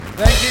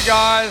Thank you,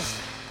 guys.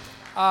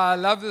 I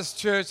love this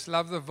church,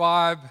 love the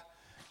vibe,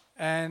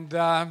 and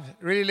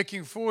really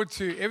looking forward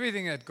to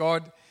everything that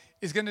God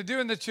is going to do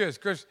in the church.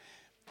 Because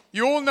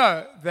you all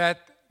know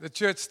that the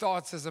church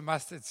starts as a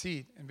mustard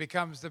seed and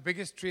becomes the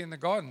biggest tree in the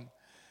garden.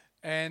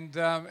 And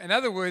in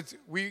other words,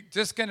 we're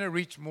just going to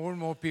reach more and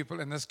more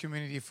people in this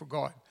community for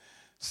God.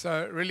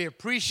 So really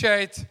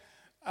appreciate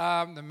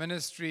the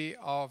ministry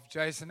of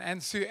Jason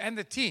and Sue and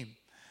the team.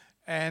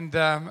 And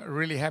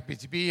really happy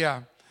to be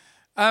here.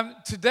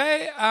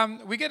 Today,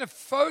 we're going to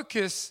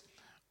focus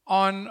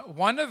on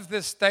one of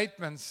the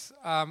statements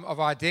of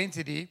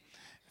identity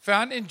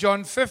found in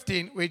John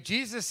 15, where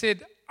Jesus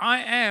said,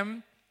 I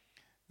am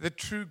the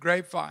true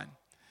grapevine.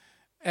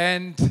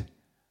 And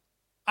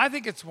I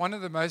think it's one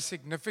of the most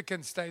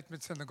significant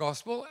statements in the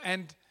gospel,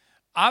 and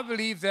I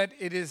believe that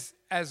it is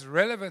as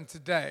relevant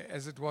today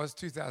as it was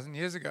 2,000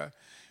 years ago.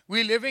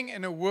 We're living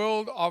in a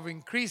world of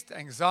increased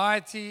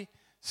anxiety,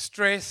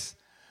 stress,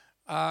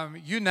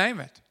 you name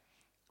it,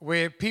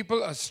 where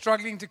people are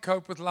struggling to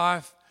cope with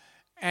life.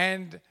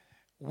 And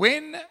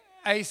when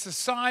a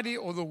society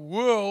or the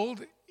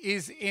world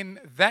is in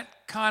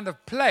that kind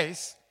of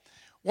place,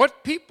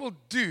 what people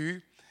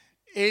do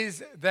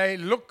is they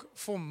look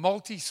for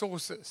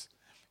multi-sources.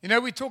 You know,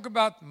 we talk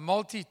about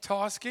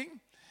multitasking.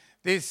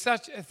 There's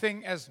such a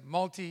thing as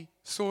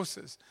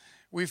multi-sources.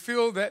 We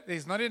feel that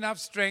there's not enough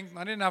strength,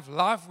 not enough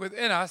life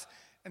within us,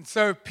 and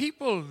so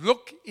people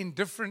look in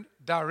different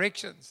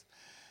directions.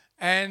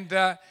 And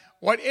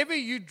whatever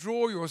you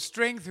draw your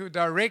strength, your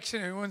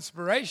direction, and your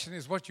inspiration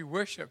is what you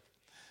worship.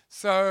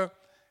 So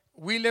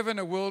we live in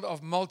a world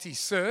of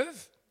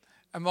multi-serve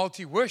and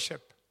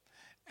multi-worship.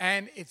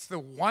 And it's the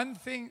one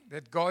thing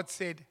that God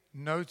said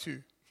no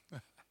to.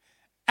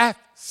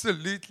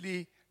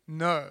 Absolutely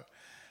no.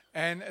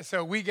 And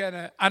so we're going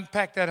to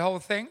unpack that whole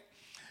thing.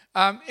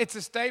 It's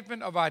a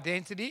statement of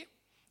identity.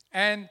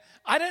 And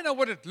I don't know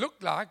what it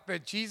looked like,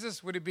 but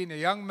Jesus would have been a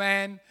young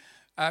man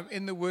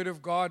in the Word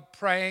of God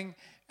praying.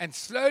 And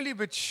slowly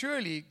but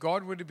surely,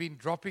 God would have been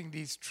dropping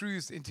these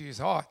truths into his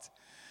heart.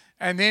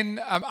 And then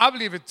I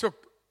believe it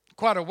took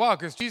quite a while,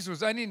 because Jesus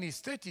was only in his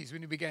 30s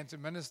when he began to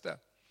minister.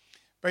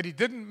 But he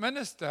didn't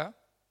minister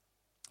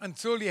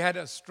until he had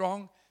a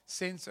strong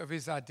sense of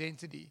his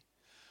identity.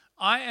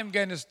 I am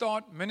going to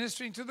start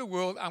ministering to the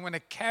world. I'm going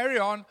to carry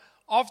on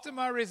after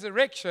my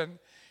resurrection,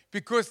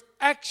 because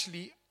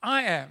actually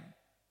I am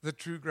the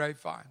true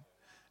grapevine.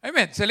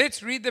 Amen. So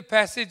let's read the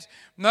passage.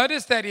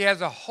 Notice that he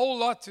has a whole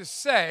lot to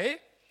say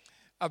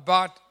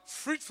about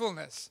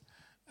fruitfulness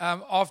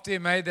after he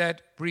made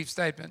that brief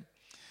statement.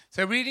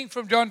 So reading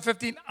from John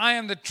 15, I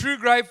am the true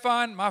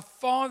grapevine. My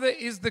Father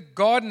is the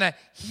gardener.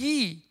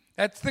 He,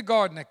 that's the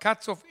gardener,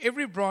 cuts off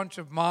every branch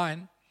of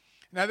mine.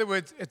 In other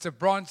words, it's a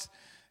branch,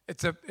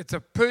 it's a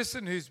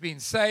person who's been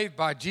saved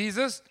by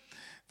Jesus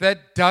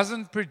that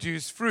doesn't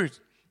produce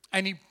fruit.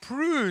 And he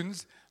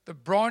prunes the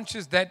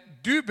branches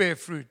that do bear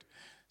fruit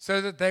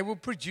so that they will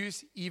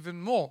produce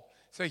even more.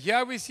 So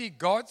here we see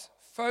God's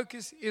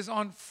focus is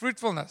on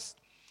fruitfulness.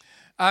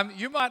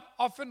 You might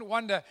often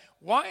wonder,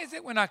 why is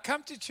it when I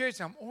come to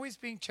church, I'm always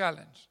being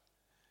challenged?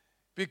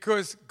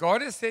 Because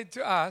God has said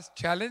to us,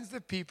 challenge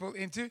the people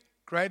into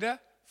greater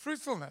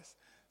fruitfulness.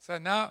 So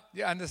now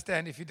you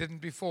understand if you didn't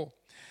before.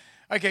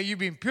 Okay, you've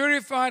been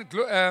purified,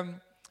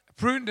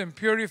 pruned and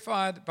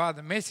purified by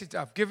the message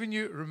I've given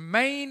you.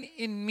 Remain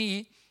in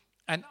me,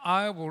 and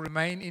I will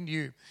remain in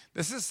you.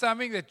 This is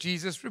something that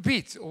Jesus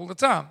repeats all the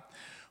time.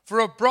 For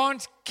a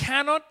branch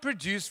cannot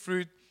produce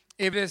fruit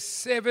if it is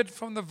severed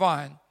from the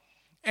vine,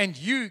 and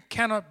you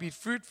cannot be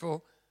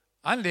fruitful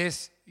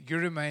unless you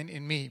remain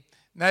in me.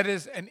 That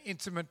is an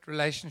intimate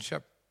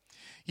relationship.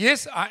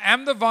 Yes, I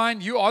am the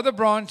vine, you are the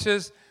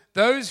branches.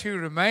 Those who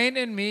remain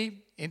in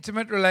me,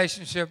 intimate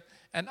relationship,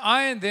 and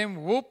I and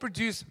them will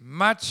produce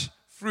much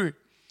fruit.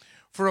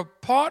 For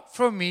apart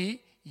from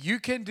me, you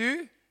can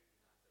do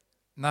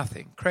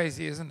nothing.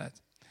 Crazy, isn't it?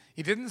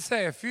 He didn't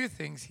say a few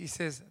things, he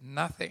says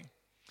nothing.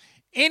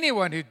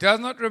 Anyone who does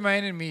not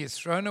remain in me is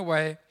thrown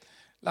away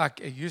like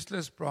a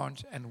useless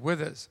branch and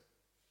withers.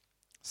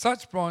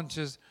 Such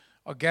branches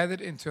are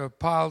gathered into a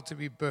pile to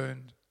be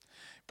burned.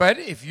 But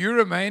if you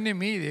remain in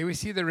me, there we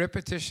see the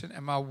repetition,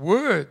 and my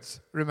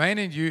words remain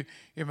in you,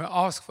 you may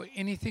ask for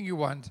anything you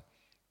want,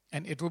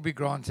 and it will be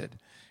granted.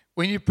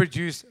 When you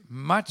produce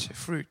much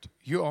fruit,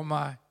 you are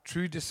my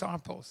true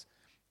disciples.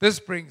 This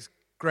brings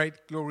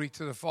great glory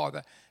to the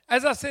Father.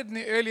 As I said in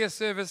the earlier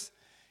service,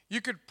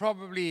 you could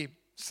probably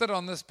sit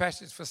on this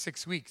passage for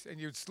 6 weeks and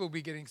you'd still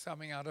be getting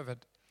something out of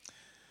it.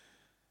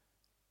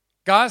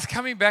 Guys,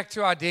 coming back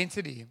to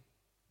identity,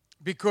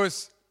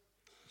 because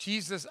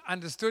Jesus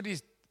understood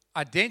his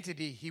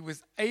identity, he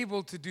was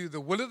able to do the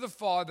will of the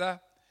Father,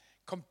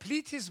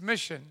 complete his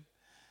mission,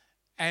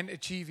 and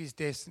achieve his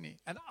destiny.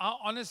 And I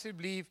honestly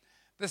believe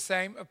the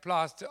same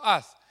applies to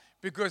us,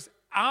 because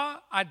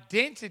our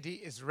identity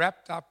is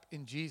wrapped up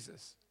in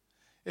Jesus.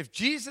 If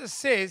Jesus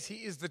says he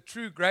is the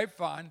true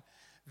grapevine,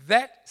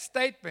 that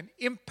statement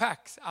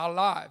impacts our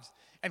lives.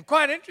 And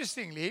quite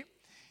interestingly,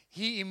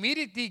 he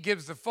immediately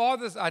gives the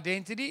Father's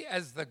identity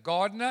as the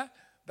gardener,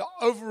 the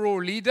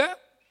overall leader,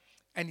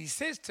 and he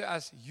says to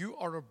us, you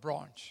are a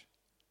branch.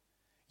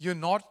 You're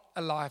not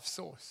a life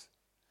source.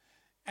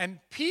 And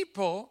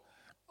people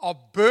are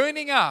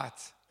burning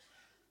out.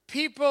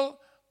 People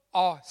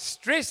are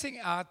stressing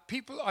out.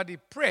 People are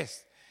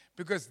depressed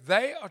because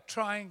they are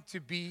trying to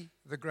be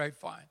the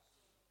grapevine.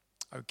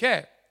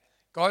 Okay.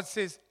 God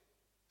says,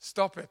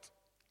 stop it.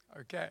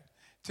 Okay.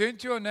 Turn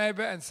to your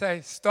neighbor and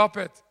say, stop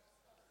it.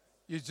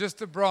 You're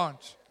just a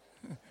branch.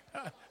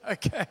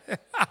 Okay.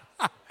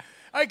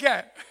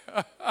 Okay.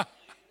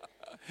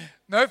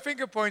 No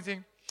finger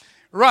pointing.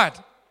 Right.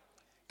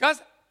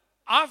 Guys,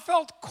 I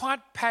felt quite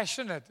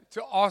passionate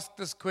to ask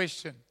this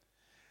question.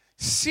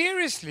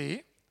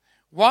 Seriously,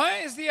 why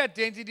is the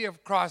identity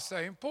of Christ so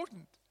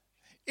important?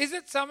 Is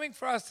it something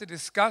for us to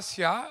discuss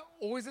here,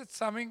 or is it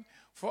something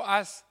for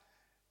us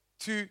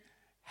to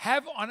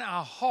have on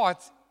our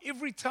hearts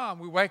every time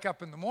we wake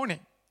up in the morning?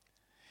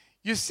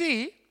 You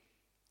see,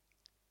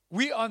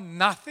 we are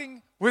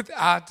nothing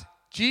without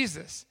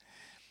Jesus.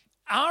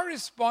 Our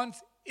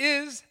response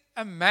is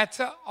a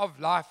matter of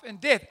life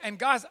and death. And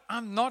guys,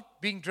 I'm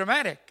not being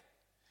dramatic.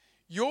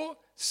 Your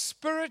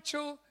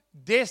spiritual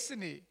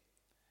destiny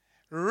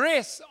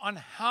rests on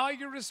how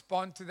you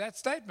respond to that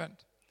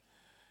statement.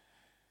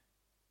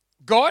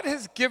 God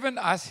has given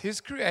us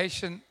His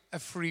creation a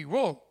free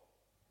will.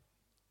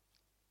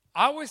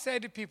 I always say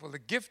to people, the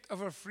gift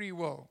of a free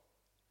will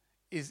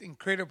is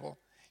incredible.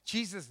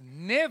 Jesus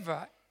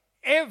never,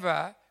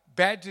 ever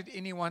badgered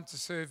anyone to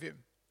serve Him.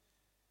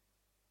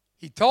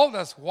 He told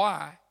us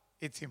why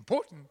it's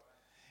important.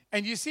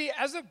 And you see,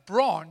 as a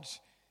branch,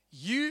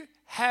 you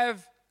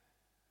have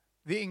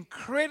the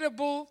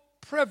incredible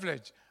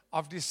privilege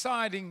of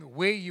deciding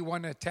where you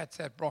want to attach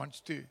that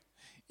branch to.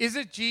 Is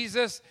it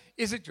Jesus?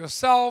 Is it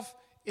yourself?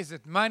 Is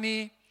it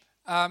money?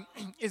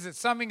 Is it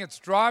something that's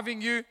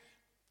driving you?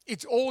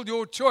 It's all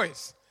your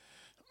choice.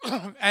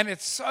 And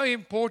it's so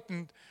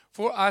important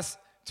for us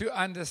to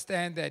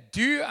understand that.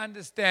 Do you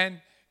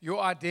understand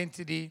your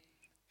identity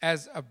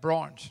as a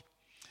branch?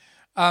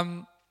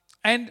 And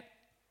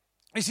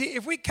you see,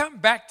 if we come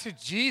back to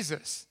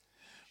Jesus,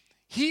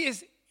 He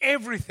is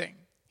everything.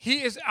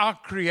 He is our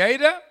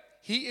creator.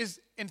 He is,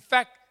 in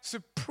fact,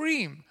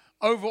 supreme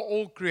over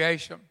all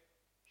creation.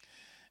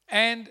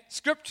 And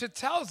Scripture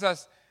tells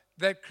us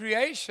that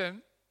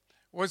creation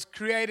was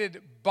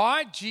created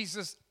by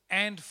Jesus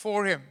and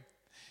for Him.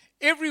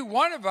 Every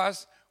one of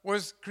us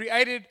was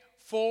created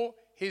for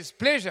His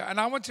pleasure. And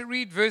I want to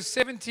read verse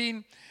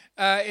 17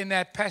 in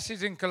that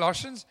passage in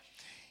Colossians.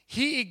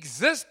 He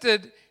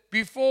existed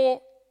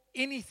before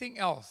anything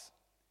else.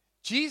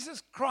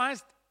 Jesus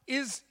Christ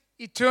is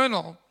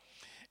eternal,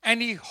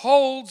 and He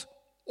holds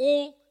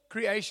all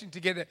creation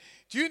together.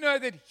 Do you know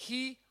that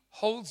He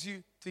holds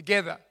you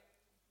together?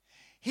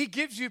 He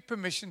gives you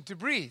permission to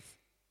breathe.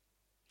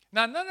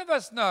 Now, none of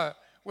us know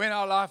when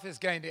our life is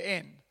going to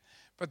end,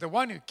 but the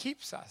one who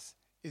keeps us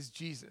is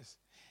Jesus.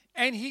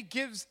 And He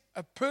gives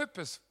a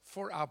purpose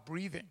for our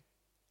breathing.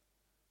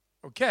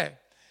 Okay,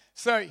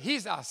 so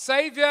He's our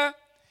Savior.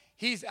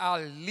 He's our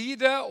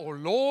leader or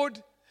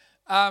Lord.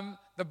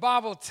 The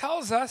Bible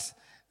tells us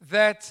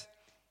that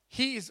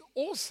He is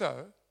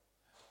also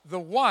the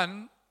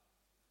one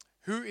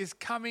who is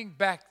coming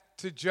back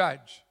to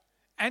judge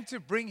and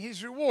to bring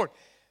His reward.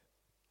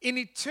 In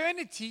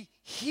eternity,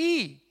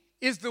 He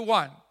is the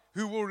one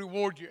who will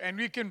reward you. And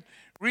we can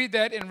read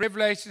that in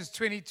Revelation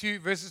 22,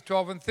 verses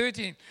 12 and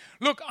 13.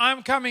 Look,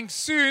 I'm coming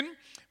soon,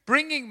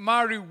 bringing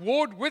my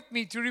reward with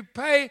me to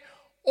repay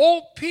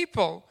all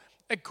people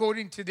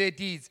according to their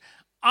deeds.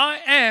 I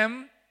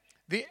am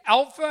the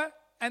Alpha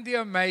and the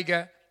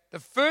Omega, the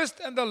first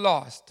and the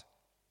last,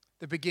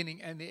 the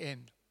beginning and the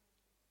end.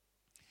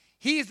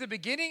 He is the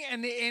beginning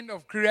and the end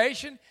of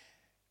creation.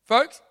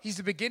 Folks, He's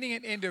the beginning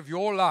and end of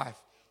your life.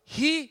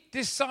 He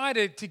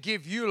decided to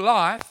give you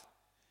life,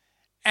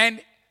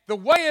 and the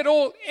way it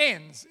all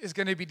ends is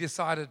going to be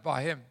decided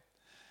by Him.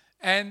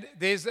 And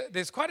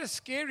there's quite a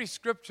scary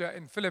scripture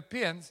in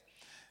Philippians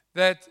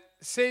that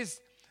says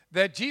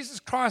that Jesus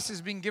Christ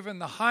has been given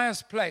the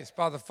highest place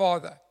by the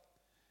Father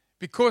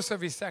because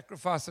of His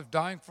sacrifice of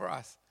dying for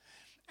us.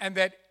 And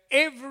that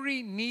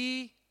every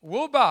knee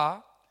will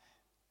bow,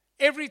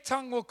 every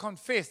tongue will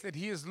confess that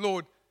He is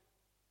Lord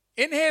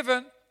in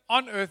heaven,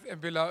 on earth, and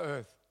below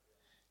earth.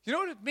 You know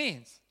what it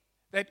means?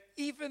 That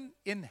even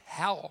in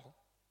hell,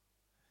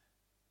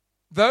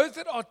 those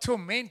that are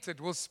tormented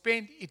will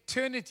spend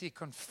eternity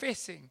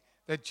confessing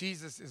that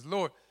Jesus is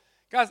Lord.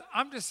 Guys,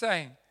 I'm just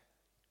saying,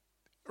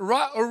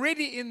 right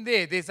already in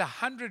there's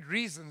 100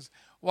 reasons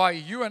why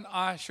you and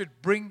I should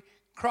bring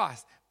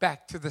Christ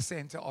back to the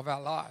center of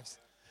our lives.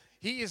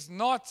 He is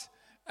not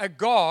a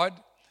God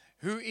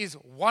who is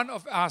one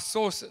of our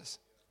sources.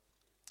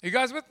 You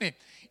guys with me?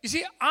 You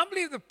see, I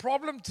believe the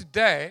problem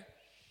today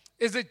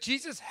is that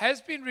Jesus has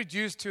been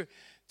reduced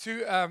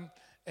to a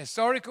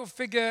historical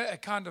figure, a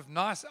kind of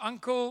nice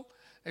uncle.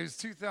 He was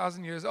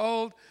 2,000 years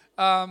old,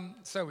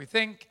 so we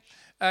think.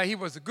 He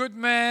was a good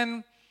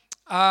man.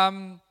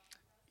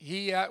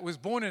 He was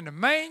born in a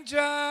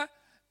manger,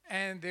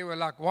 and there were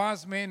like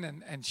wise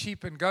men and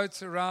sheep and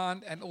goats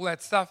around and all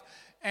that stuff.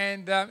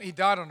 And he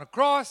died on a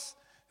cross.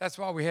 That's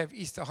why we have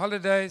Easter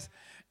holidays.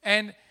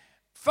 And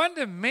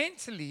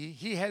fundamentally,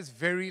 he has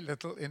very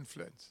little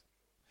influence.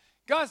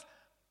 Guys,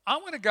 I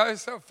want to go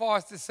so far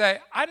as to say,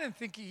 I don't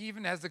think he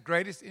even has the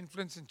greatest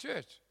influence in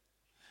church.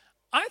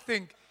 I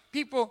think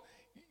people,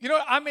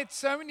 I met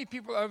so many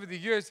people over the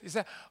years who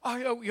say,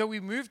 we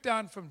moved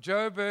down from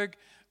Joburg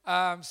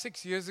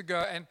 6 years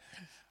ago, and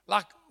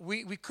like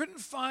we couldn't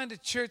find a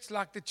church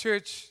like the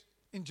church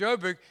in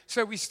Joburg,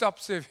 so we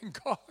stopped serving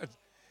God.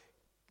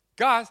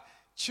 Guys,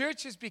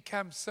 church has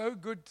become so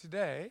good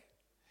today.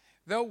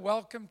 The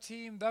welcome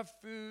team, the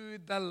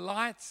food, the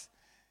lights.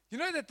 You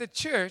know that the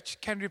church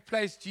can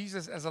replace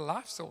Jesus as a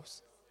life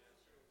source.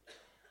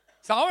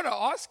 So I want to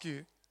ask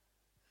you,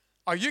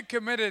 are you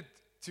committed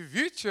to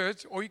View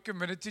Church or are you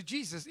committed to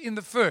Jesus in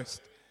the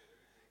first?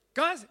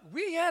 Guys,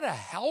 we're here to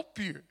help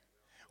you.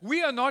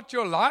 We are not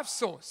your life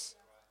source.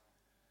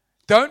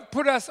 Don't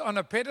put us on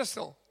a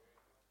pedestal.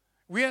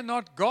 We are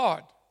not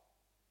God.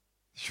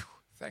 Whew,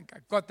 thank I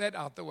got that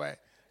out the way.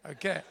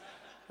 Okay,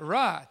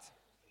 right.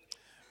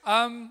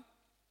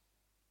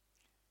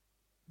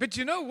 But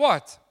you know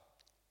what?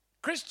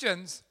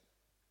 Christians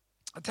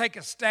take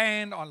a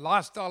stand on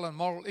lifestyle and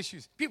moral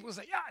issues. People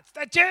say, it's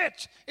the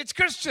church. It's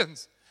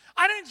Christians.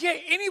 I don't hear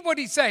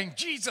anybody saying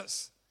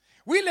Jesus.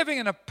 We're living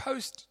in a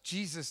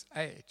post-Jesus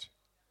age.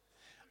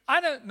 I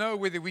don't know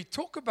whether we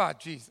talk about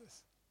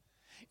Jesus.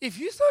 If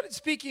you started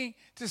speaking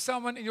to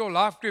someone in your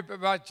life group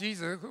about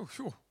Jesus,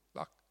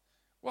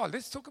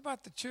 let's talk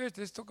about the church.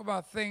 Let's talk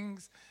about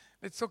things.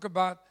 Let's talk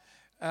about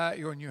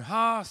your new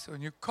house or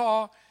new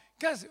car.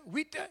 Guys,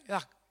 we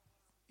don't,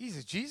 he's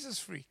a Jesus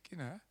freak,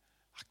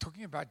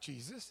 talking about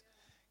Jesus.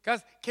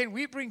 Guys, can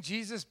we bring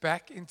Jesus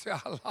back into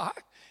our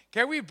life?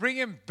 Can we bring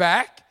him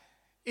back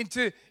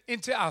into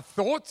our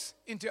thoughts,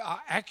 into our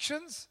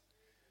actions?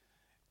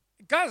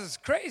 Guys, it's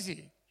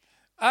crazy.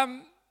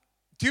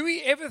 Do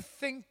we ever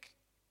think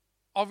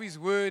of his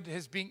word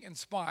as being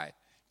inspired?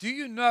 Do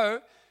you know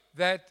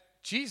that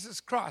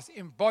Jesus Christ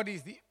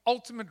embodies the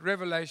ultimate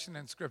revelation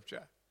in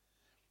Scripture?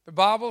 The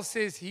Bible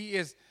says he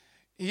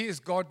is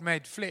God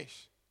made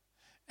flesh.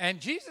 And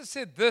Jesus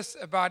said this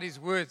about his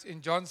words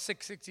in John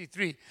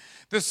 6:63.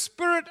 The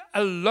Spirit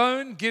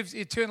alone gives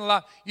eternal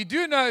life. You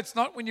do know it's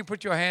not when you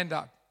put your hand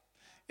up.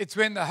 It's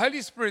when the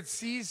Holy Spirit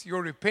sees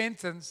your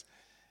repentance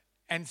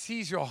and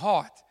sees your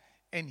heart,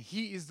 and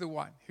he is the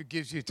one who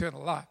gives you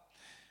eternal life.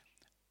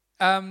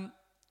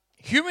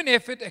 Human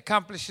effort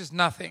accomplishes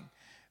nothing,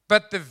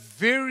 but the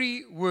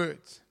very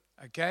words,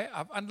 okay,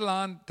 I've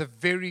underlined the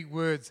very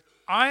words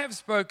I have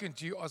spoken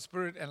to you are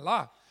spirit and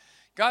life.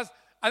 Guys,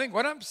 I think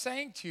what I'm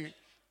saying to you,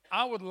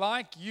 I would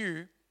like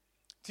you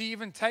to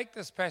even take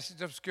this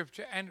passage of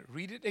Scripture and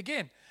read it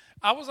again.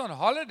 I was on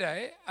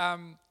holiday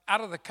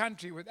out of the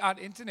country without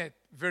internet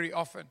very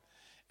often.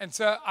 And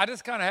so I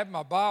just kind of had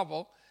my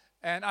Bible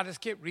and I just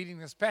kept reading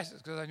this passage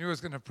because I knew I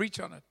was going to preach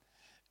on it.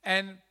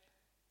 And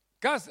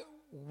guys,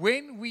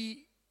 when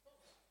we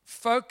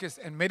focus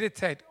and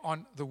meditate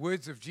on the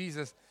words of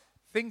Jesus,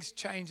 things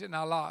change in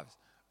our lives.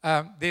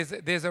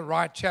 There's a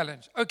right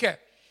challenge. Okay,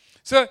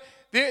 so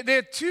there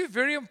are two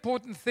very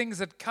important things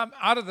that come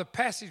out of the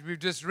passage we've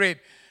just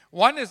read.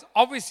 One is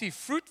obviously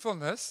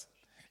fruitfulness,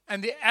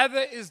 and the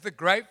other is the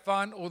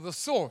grapevine or the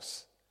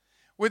source.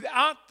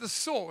 Without the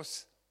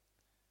source,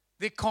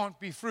 there can't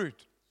be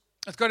fruit.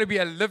 It's got to be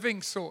a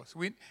living source.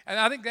 And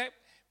I think that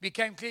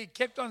became clear. He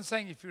kept on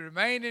saying, if you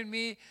remain in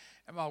me,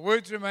 and my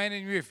words remain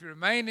in you, if you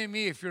remain in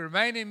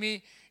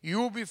me, you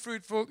will be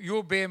fruitful, you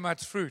will bear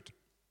much fruit.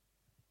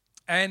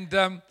 And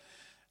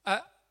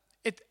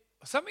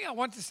something I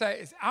want to say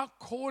is our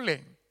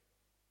calling.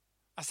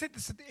 I said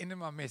this at the end of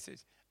my message.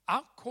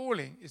 Our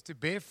calling is to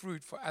bear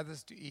fruit for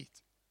others to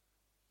eat,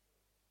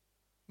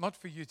 not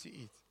for you to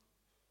eat.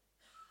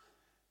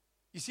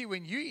 You see,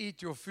 when you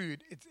eat your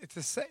food, it's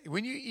the same.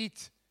 When you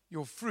eat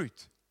your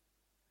fruit,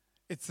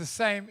 it's the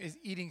same as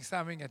eating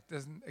something that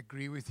doesn't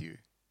agree with you.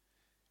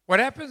 What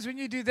happens when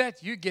you do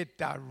that? You get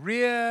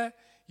diarrhea.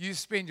 You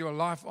spend your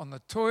life on the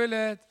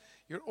toilet.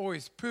 You're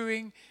always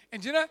pooing.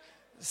 And you know,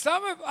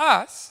 some of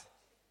us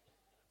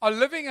are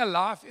living a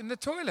life in the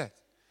toilet.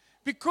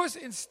 Because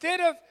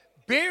instead of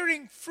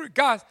bearing fruit,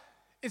 guys,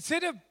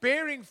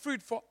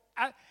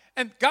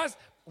 and guys,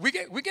 we're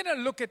going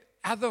to look at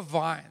other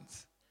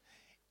vines.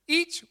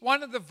 Each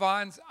one of the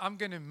vines I'm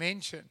going to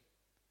mention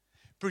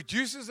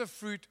produces a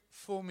fruit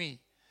for me.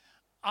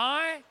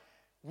 I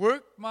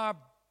work my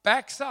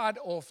backside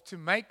off to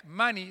make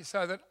money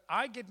so that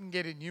I can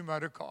get a new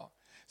motor car,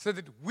 so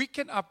that we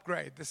can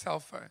upgrade the cell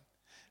phone.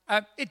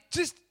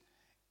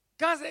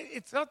 Guys,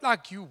 it's not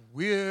like you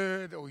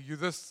weird or you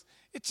this.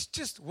 It's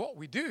just what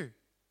we do.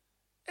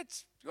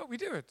 It's what we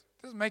do. It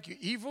doesn't make you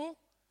evil,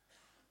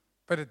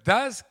 but it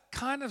does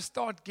kind of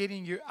start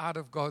getting you out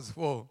of God's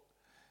will.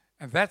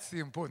 And that's the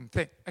important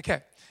thing.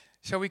 Okay,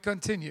 shall we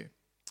continue?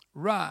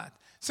 Right.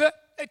 So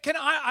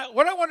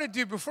what I want to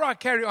do before I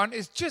carry on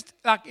is just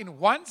like in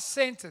one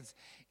sentence,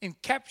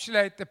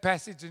 encapsulate the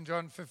passage in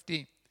John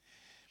 15.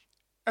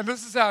 And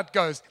this is how it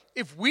goes.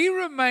 If we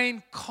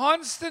remain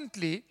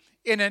constantly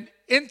in an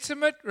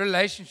intimate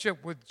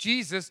relationship with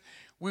Jesus,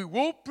 we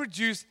will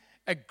produce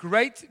a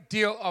great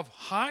deal of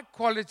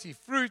high-quality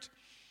fruit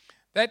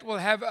that will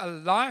have a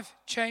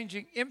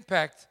life-changing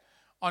impact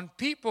on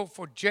people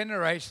for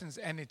generations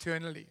and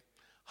eternally.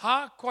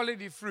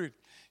 High-quality fruit.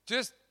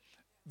 Just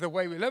the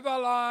way we live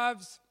our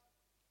lives,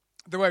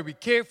 the way we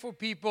care for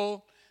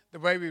people, the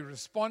way we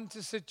respond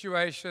to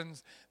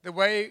situations, the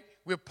way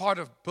we're part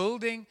of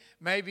building.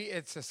 Maybe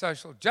it's a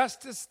social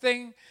justice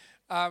thing.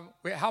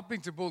 We're helping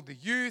to build the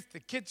youth,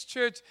 the kids'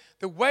 church.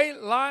 The way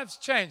lives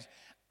change.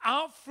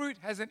 Our fruit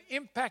has an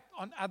impact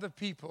on other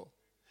people.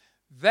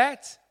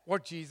 That's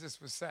what Jesus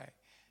was saying.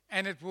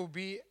 And it will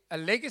be a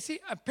legacy.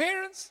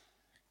 Parents,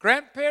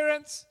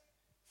 grandparents,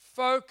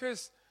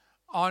 focus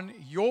on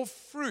your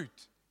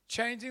fruit,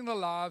 changing the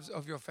lives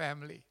of your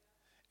family,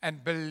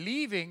 and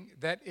believing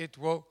that it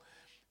will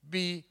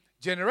be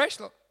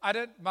generational.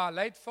 My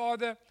late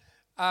father,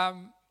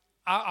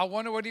 I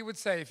wonder what he would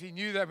say if he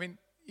knew that. I mean,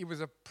 he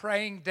was a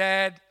praying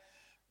dad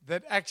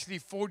that actually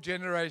 4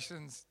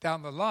 generations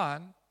down the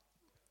line,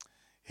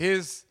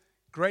 his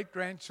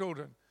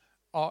great-grandchildren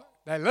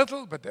they're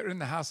little, but they're in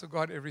the house of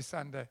God every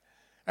Sunday.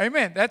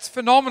 Amen. That's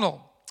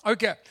phenomenal.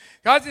 Okay.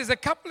 Guys, there's a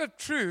couple of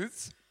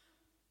truths.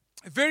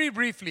 Very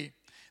briefly.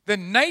 The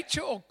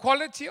nature or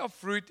quality of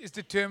fruit is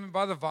determined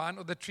by the vine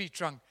or the tree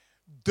trunk.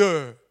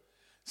 Duh.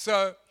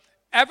 So,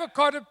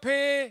 avocado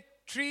pear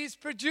trees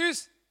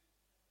produce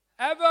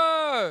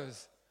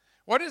avos.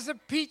 What does a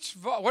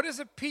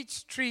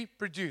peach tree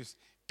produce?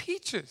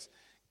 Peaches.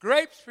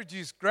 Grapes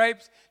produce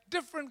grapes.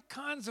 Different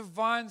kinds of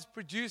vines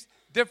produce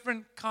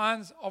different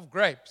kinds of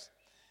grapes.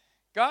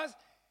 Guys,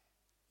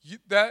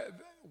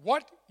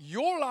 what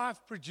your life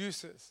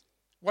produces,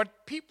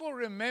 what people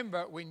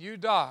remember when you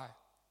die,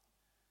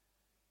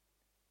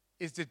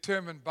 is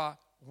determined by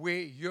where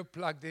you're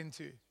plugged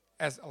into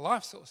as a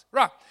life source.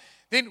 Right.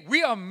 Then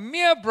we are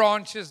mere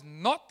branches,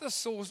 not the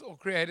source or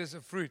creators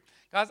of fruit.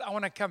 Guys, I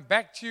want to come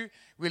back to you.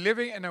 We're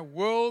living in a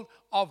world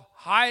of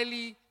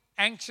highly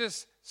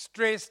anxious,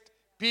 stressed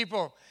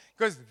people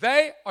because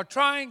they are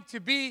trying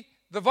to be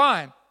the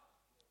vine.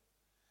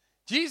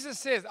 Jesus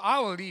says, I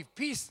will leave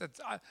peace that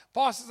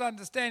passes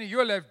understanding.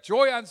 You'll have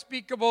joy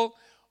unspeakable.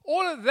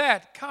 All of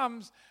that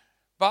comes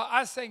by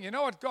us saying, you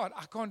know what, God,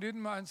 I can't do it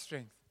in my own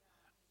strength.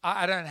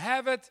 I don't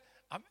have it.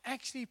 I'm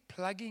actually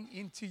plugging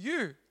into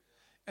you.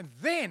 And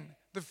then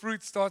the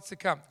fruit starts to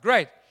come.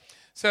 Great.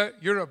 So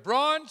you're a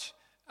branch,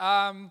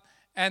 and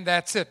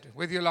that's it,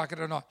 whether you like it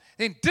or not.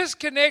 Then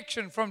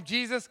disconnection from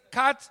Jesus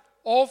cuts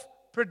off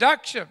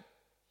production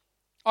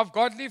of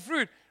godly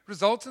fruit,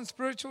 results in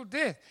spiritual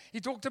death. He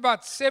talked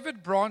about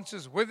severed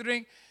branches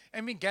withering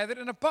and being gathered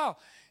in a pile.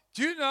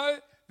 Do you know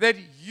that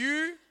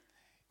you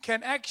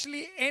can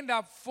actually end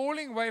up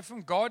falling away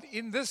from God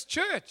in this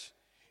church?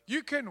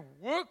 You can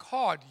work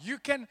hard. You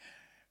can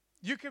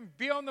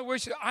be on the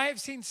worship. I have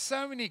seen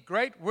so many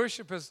great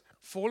worshipers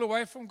fall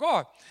away from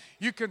God.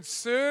 You can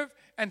serve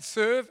and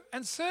serve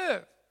and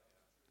serve.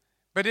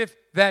 But if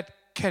that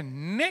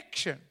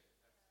connection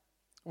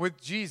with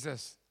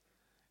Jesus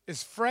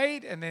is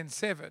frayed and then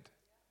severed,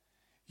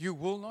 you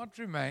will not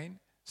remain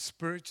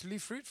spiritually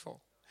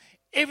fruitful.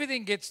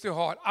 Everything gets too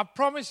hard. I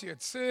promise you,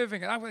 it's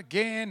serving, and I've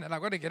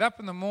got to get up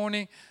in the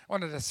morning. I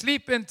wanted to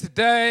sleep in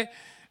today.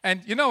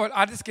 And you know what?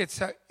 I just get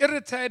so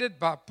irritated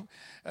by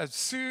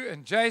Sue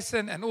and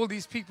Jason and all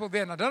these people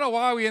there. And I don't know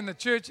why we're in the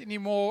church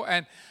anymore.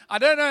 And I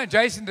don't know.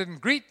 Jason didn't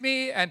greet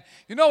me. And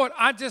you know what?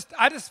 I just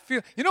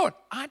feel, you know what?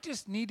 I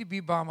just need to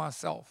be by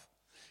myself.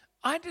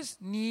 I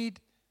just need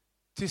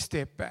to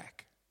step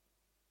back.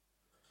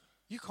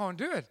 You can't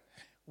do it.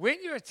 When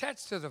you're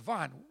attached to the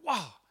vine,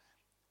 wow,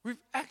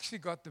 we've actually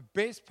got the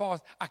best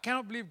path. I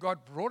cannot believe God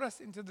brought us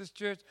into this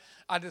church.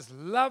 I just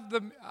love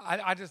them.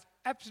 I just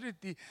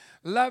absolutely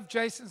love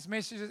Jason's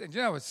messages. And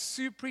you know what?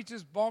 Sue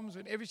preaches bombs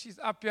whenever she's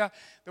up here.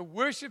 The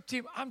worship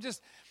team, I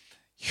just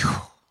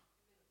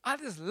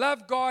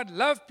love God,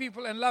 love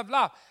people, and love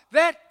life.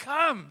 That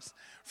comes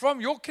from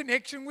your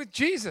connection with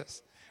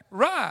Jesus.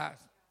 Right.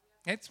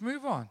 Let's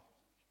move on.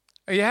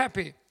 Are you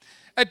happy?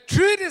 A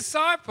true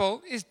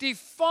disciple is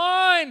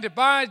defined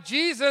by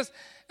Jesus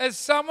as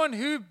someone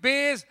who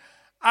bears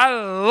a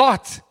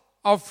lot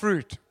of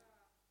fruit.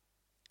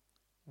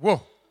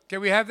 Whoa.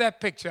 Can we have that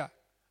picture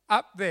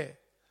up there?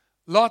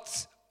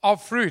 Lots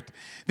of fruit.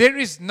 There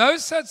is no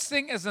such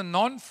thing as a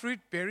non-fruit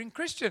bearing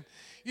Christian.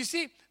 You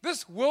see,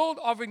 this world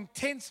of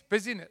intense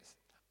busyness,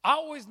 I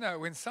always know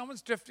when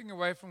someone's drifting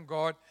away from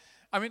God,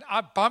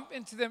 I bump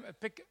into them at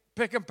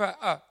pick and pay.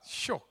 Oh,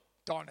 sure,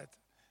 darn it.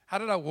 How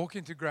did I walk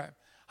into Graham?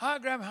 Hi,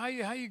 Graham, how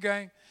are you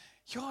going?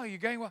 Yeah, you're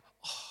going well.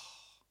 Oh,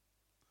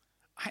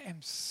 I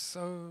am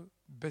so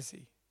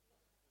busy.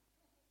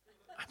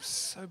 I'm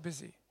so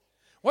busy.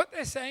 What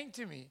they're saying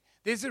to me,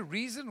 there's a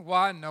reason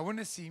why no one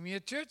has seen me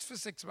at church for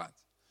 6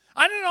 months.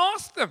 I didn't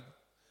ask them.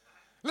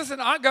 Listen,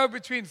 I go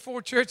between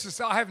 4 churches,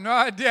 so I have no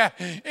idea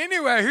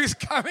anyway who's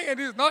coming and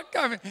who's not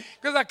coming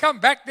because I come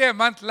back there a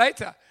month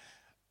later.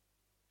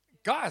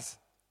 Guys,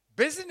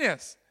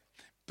 busyness.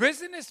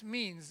 Busyness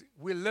means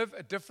we live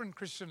a different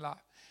Christian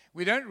life.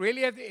 We don't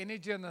really have the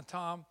energy and the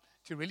time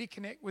to really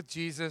connect with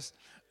Jesus.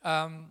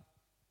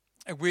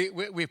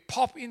 We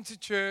pop into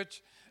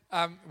church.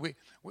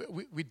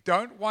 We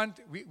don't want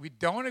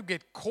to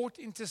get caught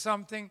into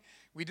something.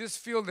 We just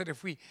feel that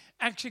if we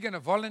actually going to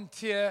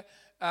volunteer,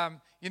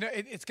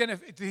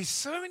 there's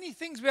so many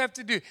things we have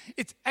to do.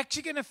 It's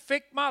actually going to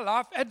affect my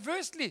life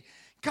adversely.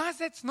 Guys,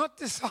 that's not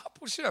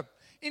discipleship.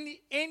 In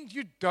the end,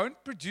 you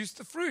don't produce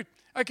the fruit.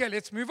 Okay,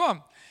 let's move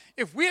on.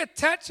 If we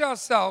attach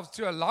ourselves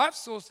to a life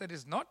source that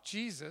is not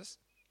Jesus,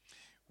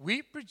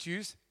 we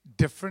produce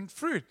different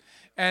fruit.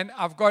 And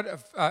I've got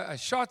a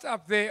shot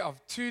up there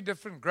of 2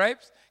 different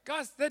grapes.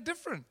 Guys, they're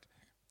different.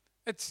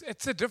 It's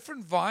a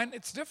different vine.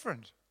 It's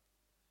different.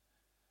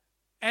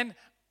 And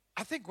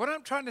I think what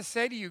I'm trying to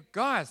say to you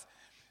guys,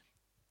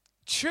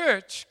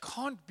 church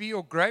can't be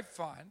your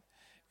grapevine,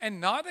 and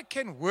neither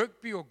can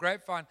work be your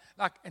grapevine,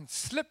 and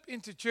slip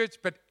into church,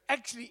 but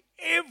actually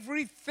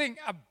everything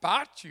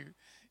about you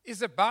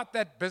is about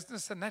that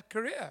business and that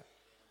career.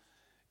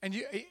 And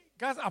you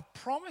guys, I'm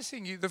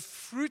promising you the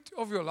fruit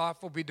of your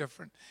life will be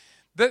different.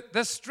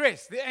 The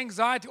stress, the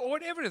anxiety, or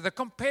whatever it is, the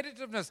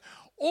competitiveness,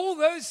 all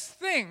those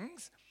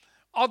things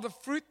are the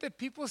fruit that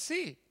people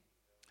see.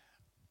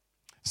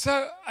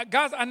 So,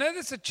 guys, I know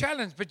this is a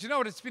challenge, but you know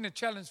what? It's been a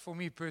challenge for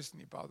me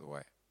personally, by the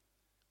way.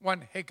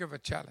 One heck of a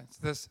challenge,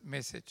 this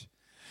message.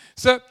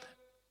 So,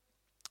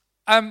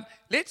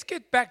 let's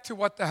get back to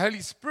what the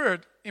Holy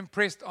Spirit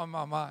impressed on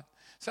my mind.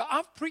 So,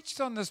 I've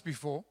preached on this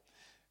before,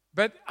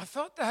 but I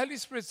felt the Holy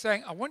Spirit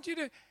saying, I want you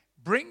to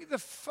bring the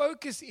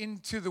focus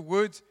into the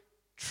words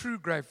true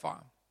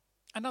grapevine.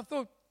 And I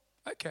thought,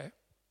 okay,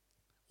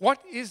 what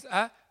is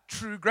a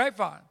true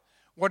grapevine?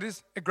 What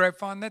is a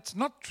grapevine that's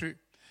not true?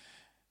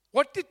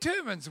 What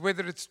determines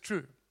whether it's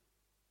true?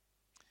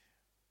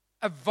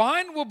 A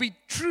vine will be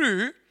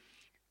true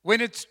when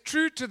it's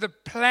true to the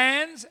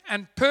plans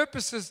and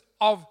purposes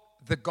of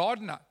the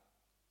gardener.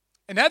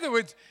 In other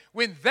words,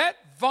 when that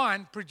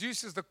vine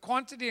produces the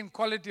quantity and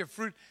quality of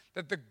fruit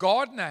that the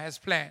gardener has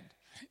planned.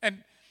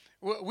 And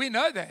we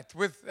know that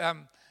with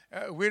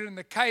we're in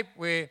the Cape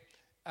where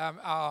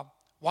our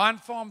wine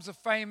farms are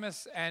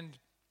famous, and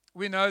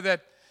we know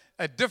that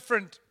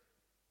different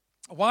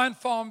wine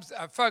farms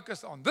are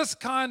focused on this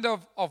kind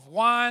of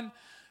wine.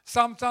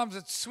 Sometimes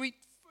it's sweet,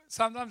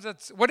 sometimes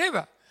it's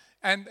whatever.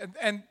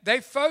 And they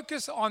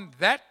focus on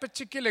that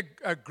particular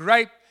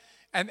grape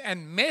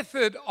and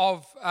method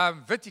of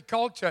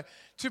viticulture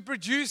to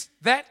produce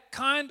that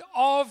kind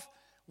of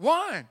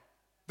wine.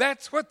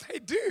 That's what they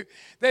do.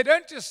 They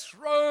don't just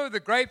throw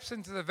the grapes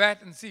into the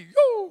vat and see,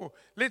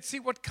 let's see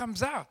what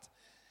comes out.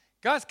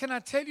 Guys, can I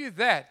tell you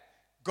that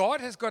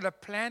God has got a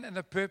plan and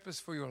a purpose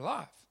for your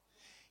life?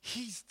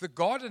 He's the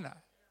gardener.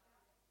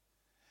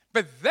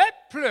 But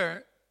that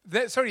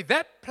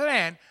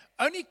plan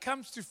only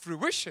comes to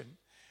fruition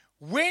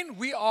when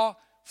we are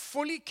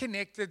fully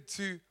connected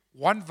to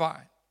one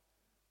vine,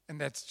 and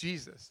that's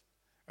Jesus.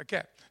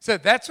 Okay, so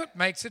that's what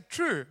makes it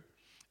true.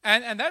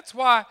 And that's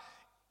why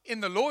in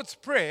the Lord's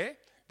Prayer,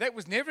 that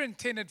was never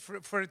intended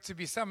for it to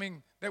be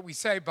something that we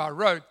say by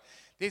rote.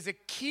 There's a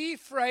key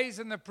phrase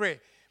in the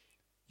prayer: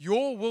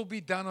 your will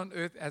be done on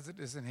earth as it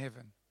is in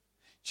heaven.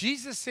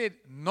 Jesus said,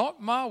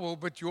 not my will,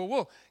 but your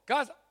will.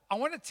 Guys, I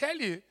want to tell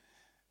you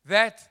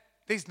that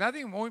there's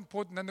nothing more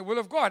important than the will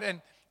of God.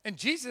 And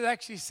Jesus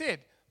actually said,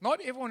 not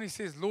everyone who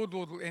says, Lord,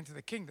 Lord, will enter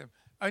the kingdom.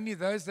 Only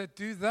those that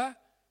do the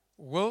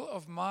will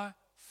of my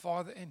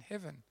Father in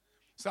heaven.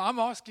 So I'm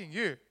asking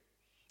you,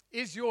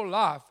 is your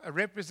life a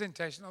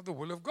representation of the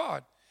will of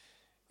God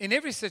in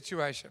every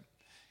situation?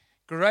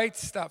 Great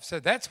stuff. So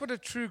that's what a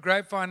true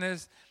grapevine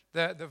is,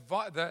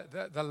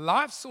 the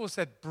life source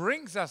that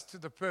brings us to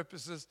the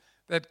purposes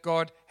that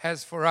God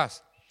has for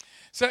us.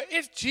 So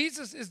if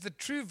Jesus is the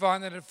true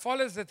vine, then it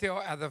follows that there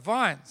are other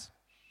vines.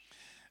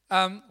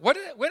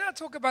 When I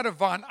talk about a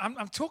vine,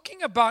 I'm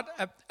talking about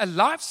a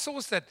life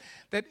source that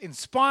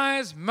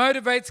inspires,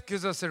 motivates,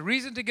 gives us a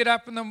reason to get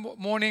up in the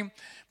morning,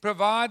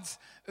 provides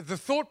the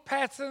thought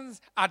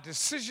patterns, our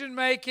decision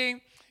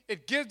making.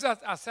 It gives us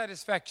our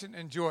satisfaction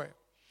and joy.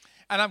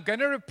 And I'm going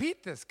to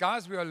repeat this,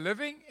 guys. We are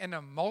living in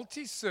a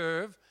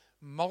multi-serve,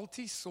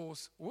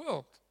 multi-source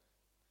world.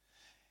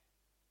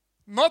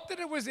 Not that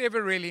it was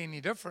ever really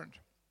any different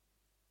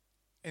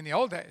in the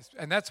old days.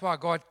 And that's why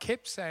God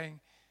kept saying,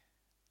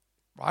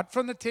 right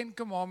from the 10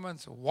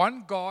 Commandments,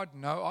 one God,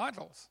 no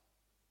idols.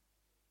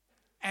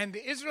 And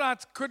the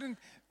Israelites couldn't,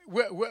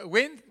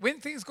 when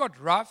things got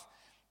rough,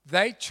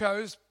 they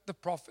chose the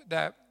prophet,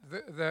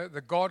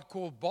 the God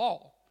called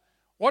Baal.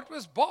 What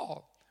was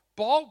Baal?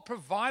 Baal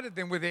provided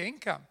them with their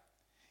income.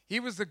 He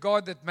was the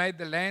God that made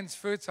the lands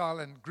fertile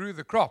and grew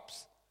the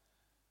crops.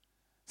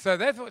 So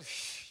they thought,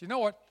 you know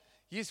what?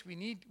 Yes, we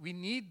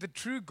need the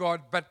true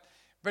God, but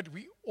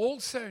we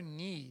also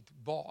need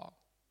Baal.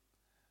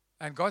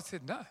 And God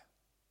said, no.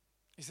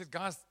 He said,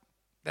 guys,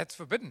 that's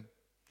forbidden.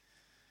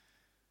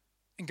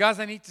 And guys,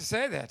 I need to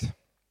say that.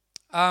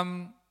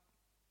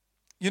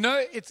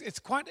 It's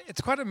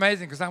quite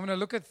amazing because I'm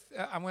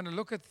going to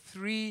look at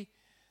three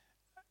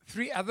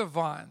 3 other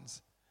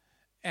vines,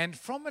 and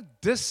from a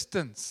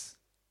distance,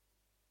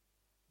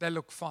 they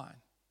look fine.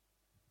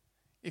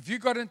 If you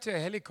got into a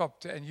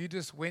helicopter and you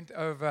just went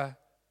over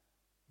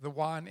the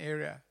wine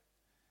area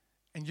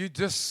and you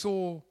just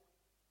saw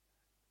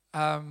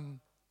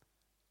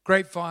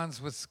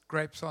grapevines with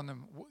grapes on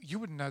them, you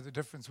wouldn't know the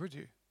difference, would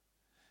you?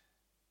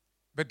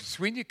 But it's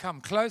when you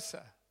come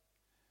closer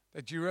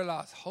that you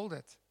realize, hold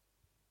it,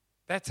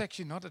 that's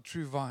actually not a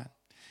true vine.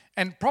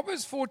 And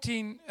Proverbs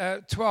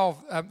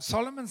 14:12,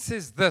 Solomon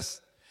says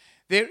this: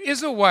 there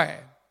is a way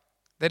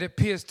that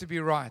appears to be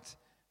right,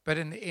 but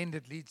in the end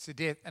it leads to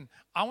death. And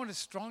I want to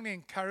strongly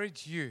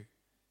encourage you,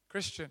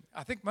 Christian.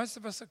 I think most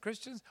of us are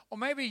Christians, or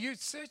maybe you're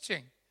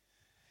searching.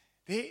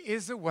 There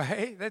is a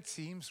way that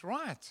seems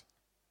right.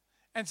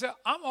 And so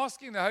I'm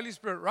asking the Holy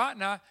Spirit right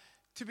now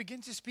to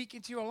begin to speak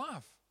into your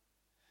life.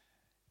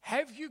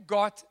 Have you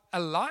got a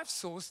life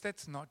source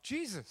that's not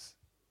Jesus?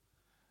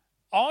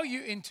 Are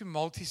you into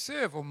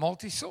multi-serve or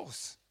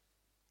multi-source?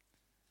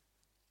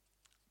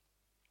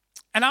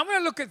 And I'm going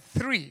to look at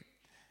 3.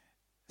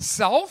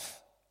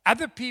 Self,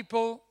 other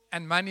people,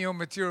 and money or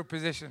material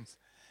possessions.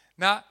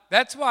 Now,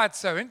 that's why it's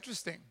so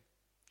interesting.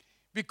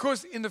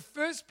 Because in the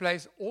first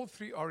place, all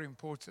 3 are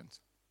important.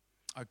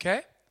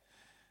 Okay?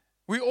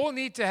 We all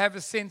need to have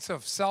a sense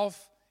of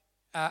self,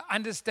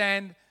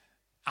 understand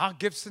our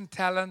gifts and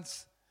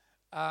talents.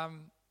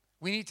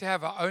 We need to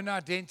have our own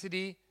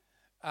identity.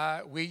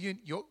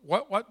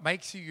 What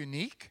makes you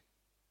unique?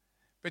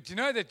 But you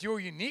know that your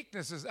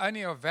uniqueness is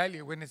only of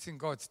value when it's in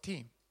God's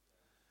team.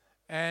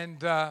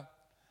 And I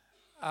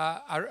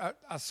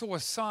saw a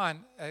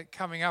sign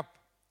coming up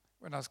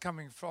when I was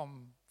coming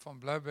from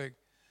Bloberg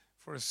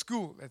for a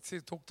school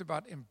that talked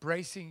about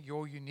embracing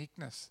your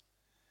uniqueness.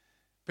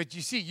 But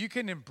you see, you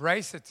can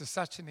embrace it to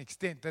such an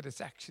extent that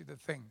it's actually the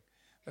thing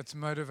that's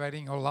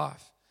motivating your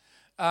life.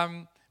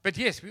 But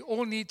yes, we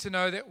all need to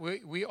know that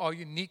we are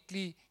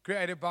uniquely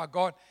created by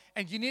God.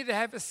 And you need to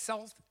have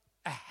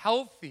a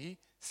healthy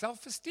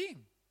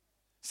self-esteem,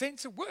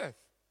 sense of worth.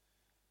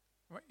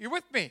 You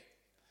with me?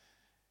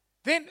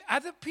 Then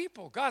other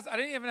people. Guys, I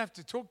didn't even have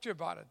to talk to you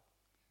about it.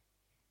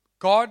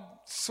 God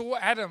saw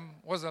Adam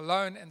was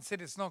alone and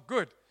said it's not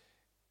good.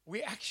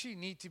 We actually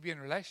need to be in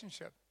a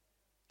relationship.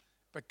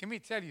 But let me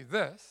tell you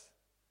this.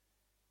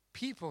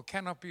 People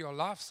cannot be your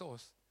life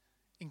source,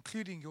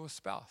 including your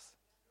spouse.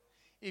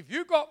 If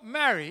you got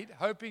married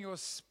hoping your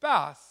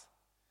spouse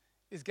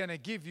is going to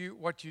give you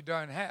what you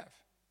don't have.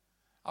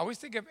 I always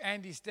think of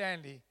Andy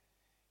Stanley.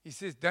 He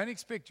says, don't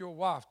expect your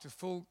wife to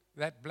fill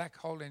that black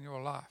hole in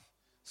your life.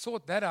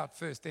 Sort that out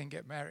first, then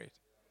get married.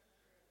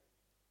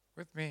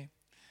 With me?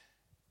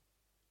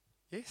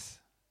 Yes?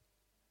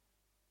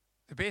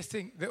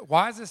 The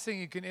wisest thing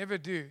you can ever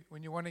do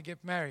when you want to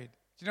get married.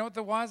 Do you know what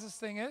the wisest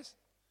thing is?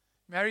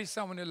 Marry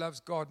someone who loves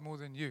God more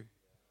than you.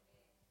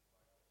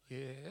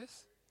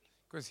 Yes?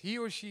 Because he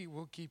or she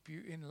will keep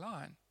you in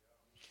line.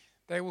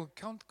 They will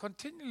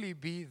continually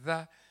be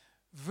the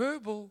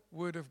verbal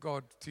word of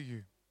God to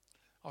you.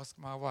 Ask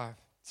my wife.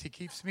 She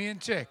keeps me in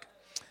check.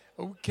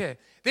 Okay.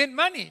 Then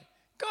money.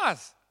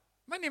 Guys,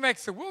 money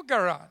makes the world go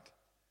round.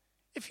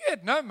 If you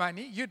had no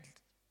money, you'd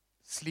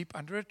sleep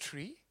under a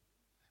tree.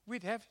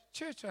 We'd have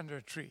church under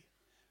a tree.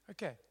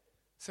 Okay.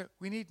 So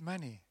we need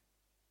money.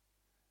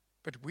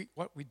 But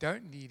what we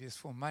don't need is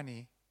for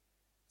money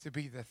to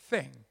be the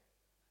thing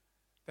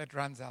that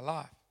runs our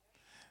life.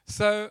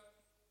 So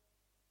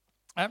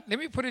let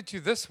me put it to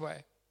you this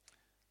way.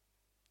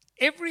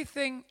 Every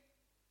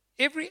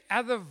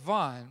other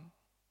vine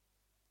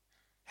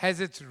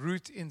has its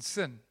root in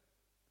sin,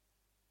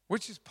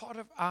 which is part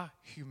of our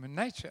human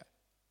nature.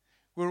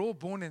 We're all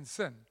born in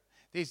sin.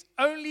 There's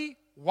only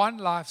one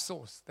life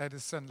source that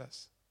is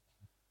sinless,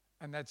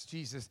 and that's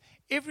Jesus.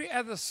 Every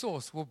other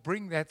source will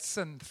bring that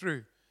sin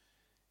through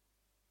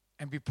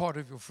and be part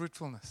of your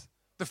fruitfulness.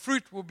 The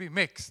fruit will be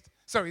mixed.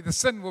 The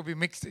sin will be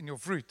mixed in your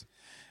fruit.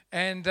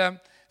 And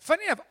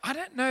funny enough, I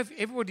don't know if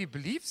everybody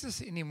believes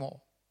this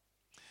anymore.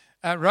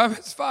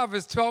 Romans 5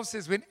 verse 12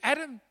 says, when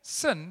Adam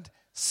sinned,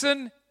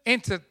 sin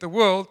entered the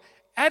world.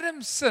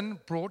 Adam's sin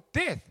brought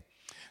death.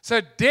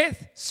 So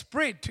death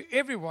spread to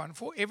everyone,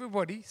 for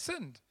everybody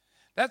sinned.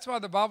 That's why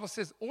the Bible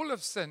says all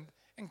have sinned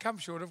and come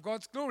short of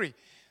God's glory.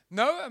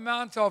 No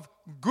amount of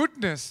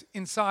goodness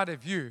inside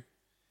of you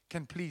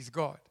can please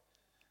God.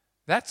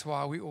 That's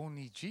why we all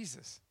need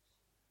Jesus.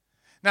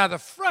 Now, the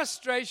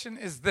frustration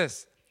is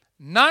this.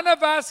 None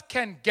of us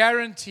can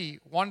guarantee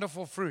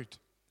wonderful fruit.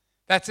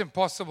 That's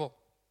impossible.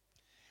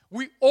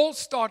 We all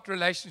start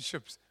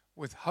relationships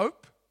with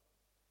hope,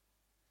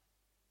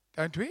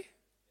 don't we?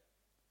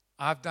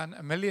 I've done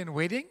 1 million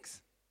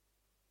weddings,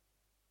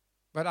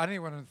 but I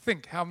didn't want to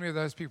think how many of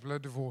those people are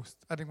divorced.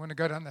 I didn't want to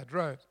go down that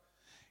road.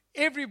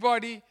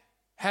 Everybody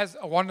has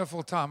a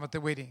wonderful time at the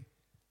wedding,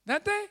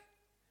 don't they?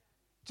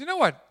 Do you know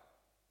what?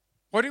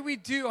 What do we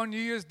do on New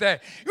Year's Day?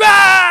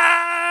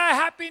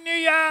 Happy New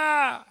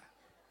Year!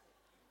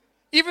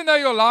 Even though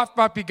your life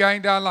might be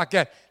going down like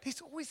that,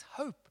 there's always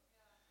hope.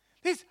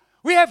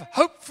 We have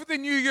hope for the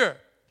new year.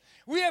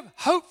 We have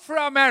hope for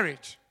our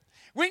marriage.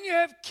 When you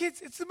have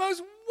kids, it's the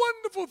most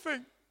wonderful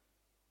thing.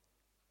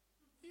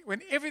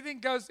 When everything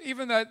goes,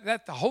 even though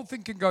that the whole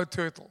thing can go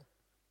turtle.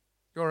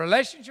 Your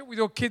relationship with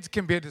your kids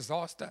can be a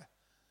disaster.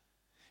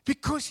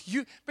 Because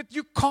you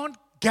can't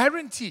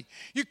guarantee.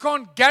 You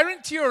can't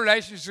guarantee your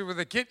relationship with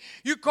a kid.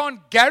 You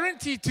can't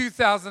guarantee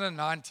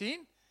 2019.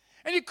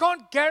 And you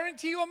can't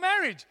guarantee your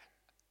marriage.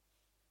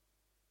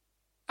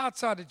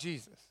 Outside of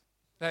Jesus.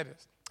 That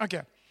is.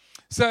 Okay.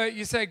 So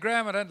you say,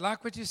 Graham, I don't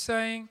like what you're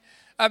saying.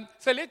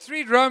 So let's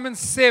read Romans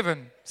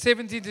 7,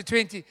 17 to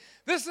 20.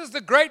 This is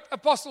the great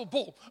Apostle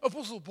Paul.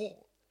 Apostle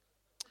Paul,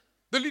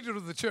 the leader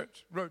of the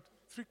church, wrote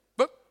 3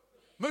 books.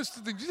 Most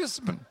of the New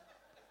Testament.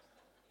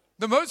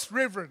 The most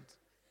reverend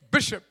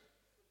bishop,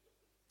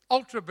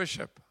 ultra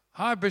bishop,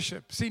 high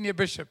bishop, senior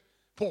bishop,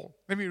 Paul.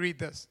 Let me read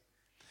this.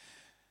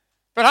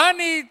 But I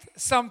need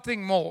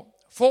something more.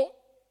 For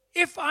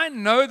if I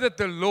know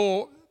the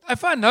law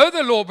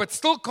but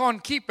still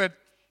can't keep it,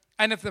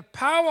 and if the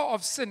power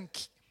of sin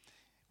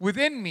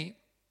within me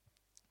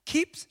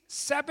keeps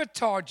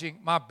sabotaging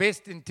my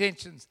best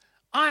intentions,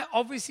 I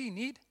obviously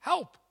need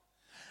help.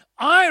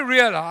 I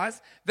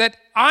realize that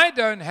I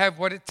don't have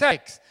what it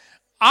takes.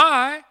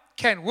 I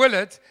can will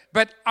it,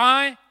 but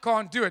I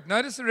can't do it.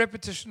 Notice the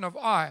repetition of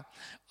I.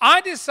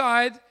 I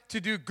decide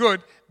to do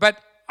good, but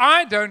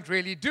I don't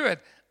really do it.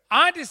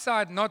 I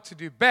decide not to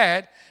do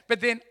bad, but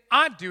then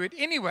I do it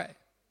anyway.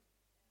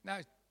 Now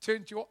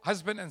turn to your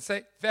husband and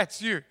say,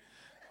 that's you.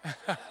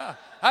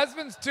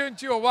 Husbands, turn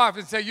to your wife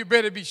and say, you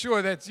better be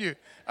sure that's you.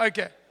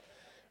 Okay.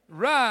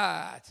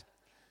 Right.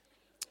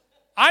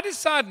 I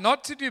decide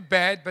not to do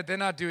bad, but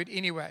then I do it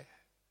anyway.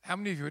 How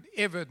many of you would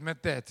ever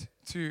admit that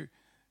to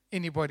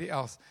anybody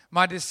else?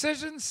 My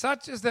decisions,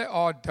 such as they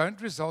are,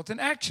 don't result in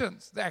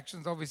actions. The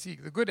actions, obviously,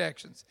 the good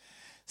actions.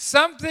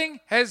 Something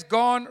has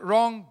gone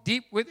wrong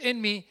deep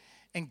within me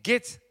and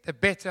gets the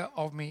better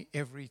of me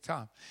every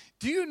time.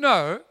 Do you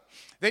know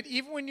that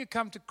even when you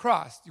come to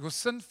Christ, your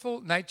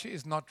sinful nature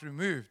is not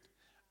removed?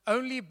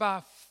 Only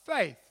by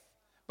faith.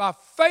 By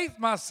faith,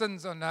 my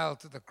sins are nailed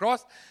to the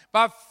cross.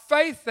 By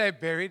faith, they're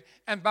buried.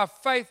 And by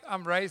faith,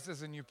 I'm raised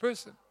as a new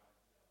person.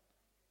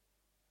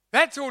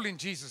 That's all in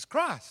Jesus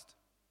Christ.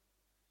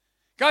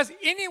 Guys,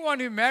 anyone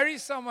who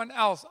marries someone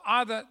else,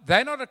 either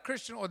they're not a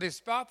Christian or their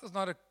spouse is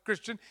not a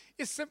Christian,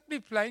 is simply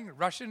playing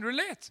Russian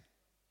roulette.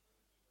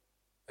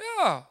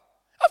 Yeah.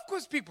 Of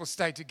course, people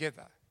stay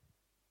together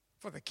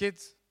for the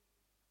kids.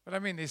 But I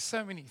mean, there's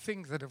so many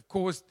things that have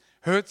caused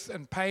hurts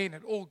and pain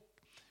and all.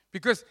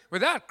 Because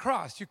without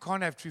Christ, you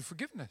can't have true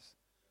forgiveness.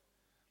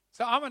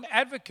 So I'm an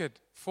advocate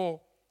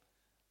for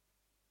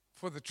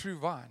the true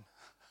vine.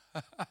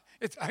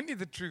 It's only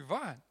the true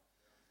vine.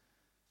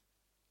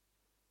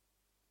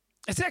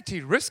 It's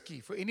actually risky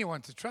for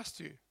anyone to trust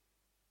you.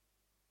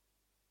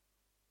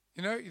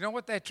 You know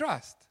what they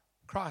trust?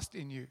 Christ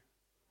in you.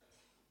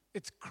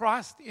 It's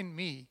Christ in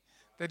me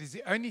that is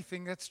the only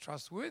thing that's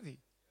trustworthy.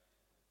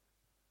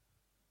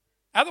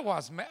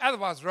 Otherwise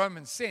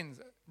Romans 7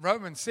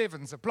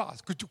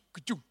 applies.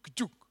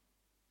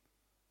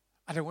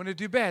 I don't want to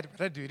do bad,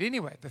 but I do it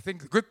anyway. The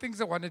good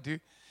things I want to do.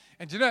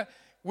 And you know,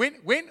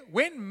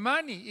 when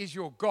money is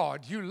your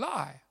God, you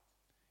lie.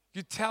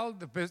 You tell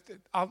the business,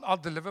 I'll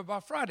deliver by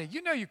Friday.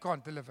 You know you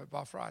can't deliver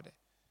by Friday.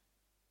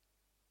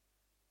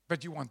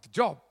 But you want the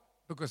job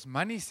because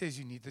money says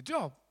you need the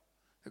job.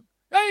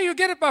 Hey, you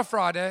get it by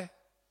Friday.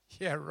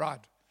 Yeah, right.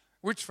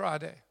 Which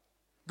Friday?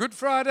 Good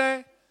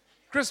Friday?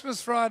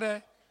 Christmas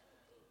Friday?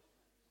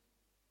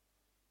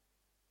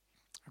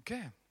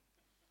 Okay.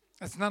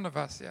 That's none of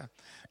us, yeah.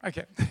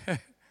 Okay.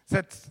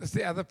 That's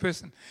the other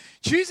person.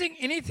 Choosing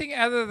anything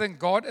other than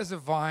God as a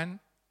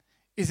vine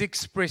is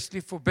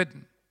expressly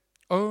forbidden.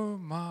 Oh,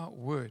 my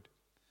word.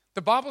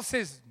 The Bible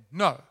says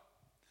no.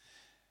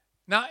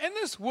 Now, in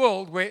this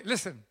world where,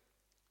 listen,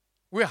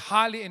 we're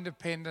highly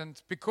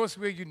independent because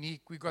we're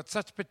unique. We've got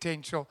such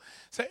potential.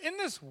 So in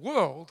this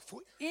world, for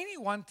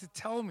anyone to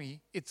tell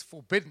me it's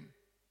forbidden,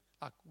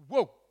 like,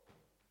 whoa,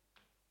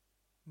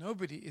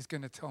 nobody is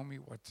going to tell me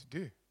what to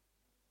do.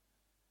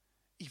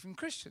 Even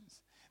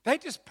Christians. They're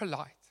just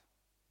polite.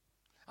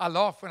 I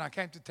laughed when I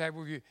came to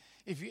Table View.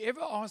 If you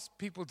ever ask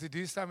people to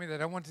do something they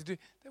don't want to do,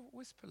 they're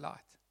always polite.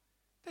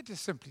 They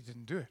just simply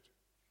didn't do it.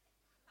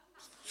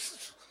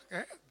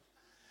 Okay?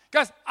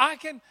 Guys, I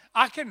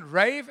can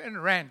rave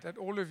and rant at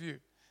all of you.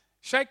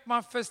 Shake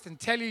my fist and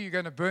tell you you're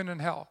going to burn in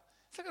hell.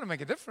 It's not going to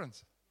make a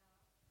difference.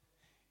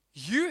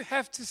 You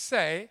have to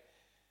say,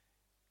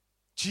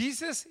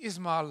 Jesus is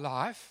my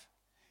life.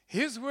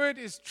 His word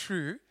is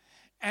true.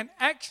 And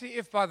actually,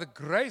 if by the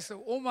grace of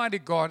Almighty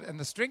God and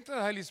the strength of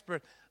the Holy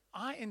Spirit,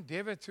 I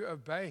endeavor to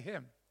obey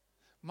Him,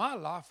 my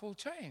life will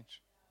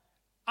change.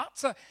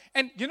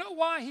 And you know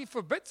why He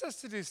forbids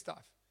us to do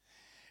stuff?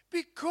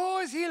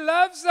 Because He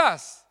loves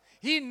us.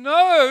 He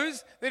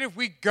knows that if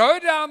we go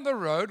down the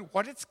road,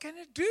 what it's going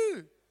to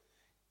do.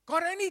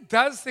 God only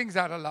does things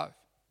out of love.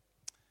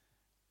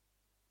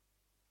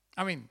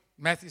 I mean,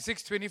 Matthew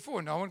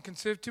 6:24, no one can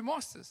serve two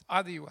masters.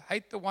 Either you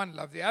hate the one,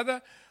 love the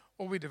other,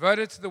 or be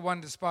devoted to the one,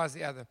 despise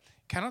the other.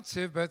 Cannot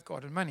serve both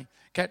God and money.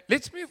 Okay,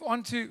 let's move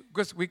on to,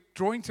 because we're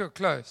drawing to a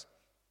close.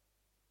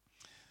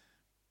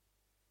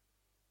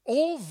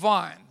 All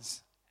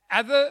vines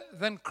other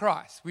than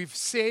Christ, we've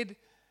said,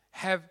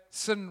 have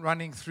sin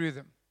running through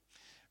them.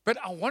 But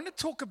I want to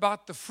talk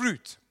about the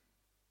fruit.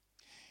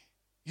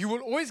 You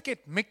will always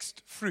get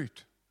mixed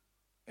fruit.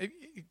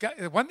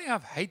 The one thing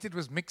I've hated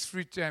was mixed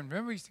fruit jam.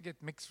 Remember we used to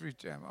get mixed fruit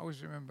jam? I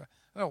always remember.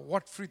 I don't know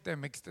what fruit they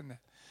mixed in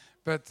that.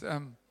 But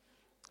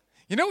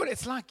you know what?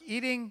 It's like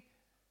eating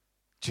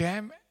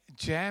jam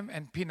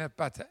and peanut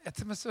butter. It's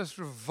the most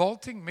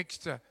revolting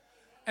mixture.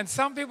 And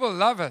some people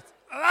love it.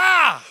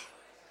 Ah!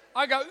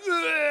 I go,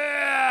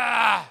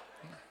 ugh!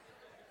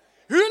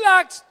 Who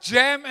likes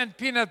jam and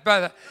peanut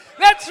butter?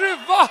 That's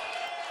revolting.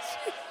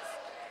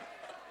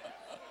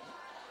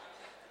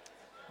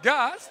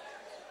 Guys,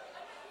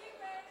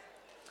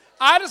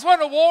 I just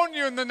want to warn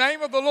you in the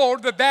name of the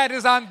Lord that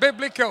is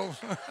unbiblical.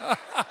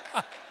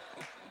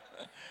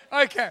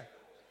 Okay,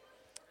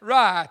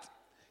 right.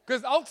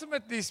 Because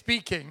ultimately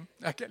speaking,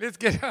 okay, let's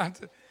get on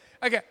to.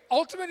 Okay,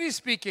 ultimately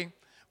speaking,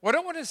 what I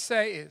want to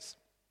say is,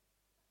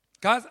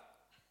 guys,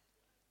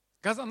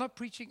 I'm not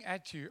preaching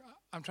at you.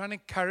 I'm trying to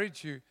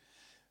encourage you.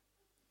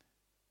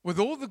 With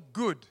all the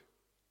good,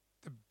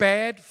 the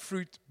bad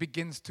fruit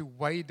begins to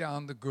weigh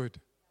down the good.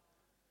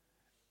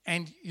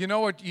 And you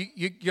know what?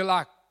 You're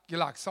like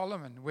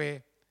Solomon,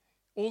 where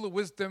all the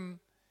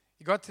wisdom,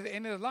 he got to the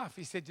end of his life.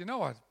 He said, you know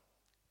what?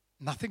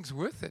 Nothing's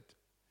worth it.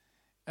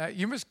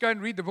 You must go and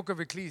read the book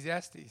of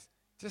Ecclesiastes. It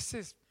just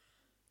says,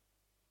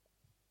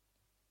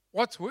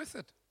 what's worth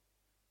it?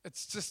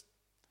 It's just,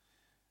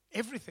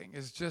 everything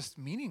is just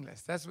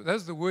meaningless. Those are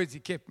the words he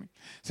kept me.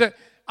 So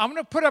I'm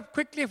going to put up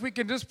quickly, if we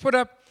can just put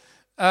up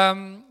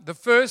the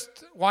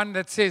first one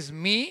that says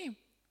me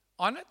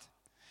on it.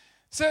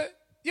 So,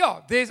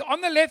 yeah, there's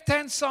on the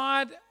left-hand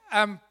side,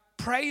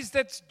 praise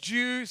that's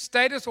due,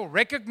 status or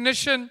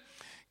recognition,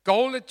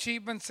 goal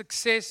achievement,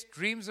 success,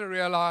 dreams are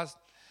realized.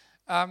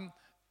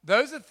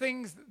 Those are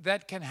things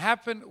that can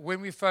happen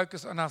when we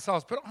focus on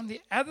ourselves. But on the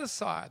other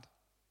side,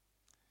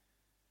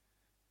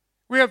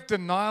 we have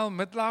denial,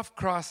 midlife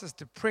crisis,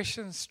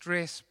 depression,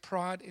 stress,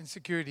 pride,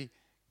 insecurity.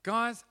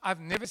 Guys, I've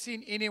never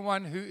seen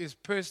anyone who is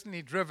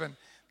personally driven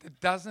that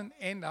doesn't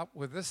end up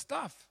with this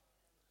stuff.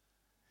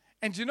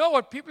 And you know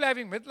what? People are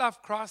having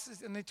midlife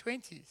crisis in their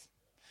 20s.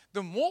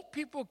 The more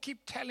people keep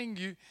telling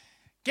you,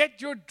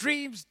 get your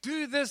dreams,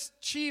 do this,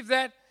 achieve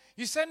that,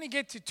 you suddenly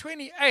get to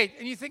 28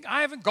 and you think,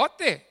 I haven't got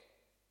there.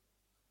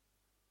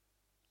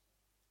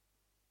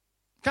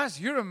 Guys,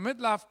 you're a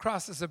midlife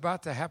crisis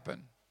about to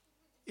happen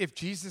if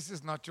Jesus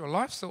is not your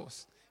life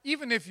source.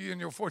 Even if you're in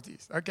your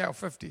 40s, okay, or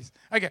 50s.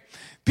 Okay,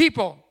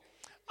 people,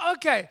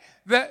 okay,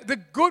 the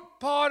good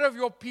part of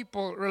your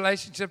people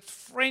relationships,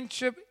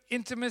 friendship,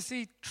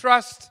 intimacy,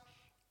 trust,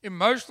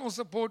 emotional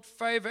support,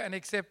 favor, and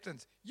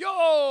acceptance.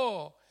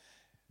 Yo!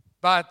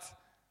 But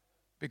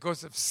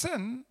because of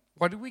sin,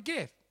 what do we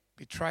get?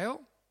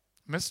 Betrayal,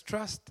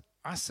 mistrust,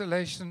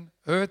 isolation,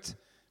 hurt,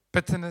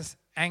 bitterness,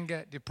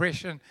 anger,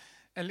 depression,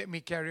 and let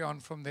me carry on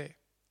from there.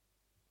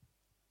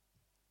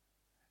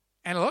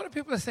 And a lot of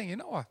people are saying, you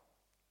know what?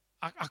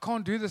 I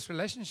can't do this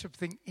relationship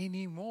thing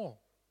anymore.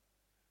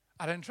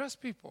 I don't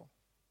trust people.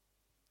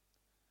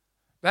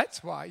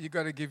 That's why you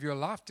got to give your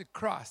life to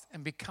Christ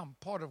and become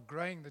part of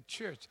growing the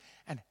church.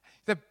 And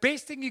the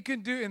best thing you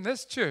can do in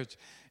this church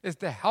is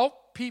to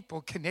help people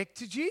connect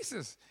to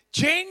Jesus.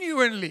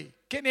 Genuinely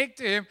connect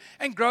to Him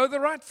and grow the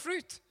right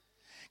fruit.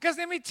 Because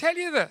let me tell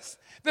you this.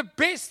 The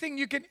best thing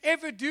you can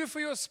ever do for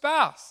your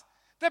spouse,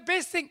 the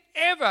best thing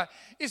ever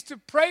is to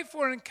pray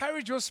for and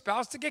encourage your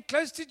spouse to get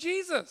close to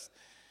Jesus.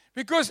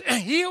 Because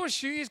he or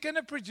she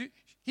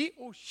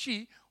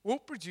will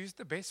produce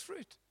the best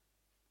fruit.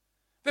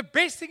 The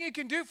best thing you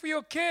can do for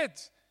your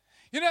kids.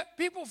 You know,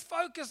 people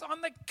focus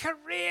on the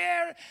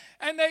career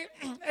and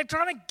they're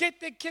trying to get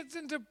their kids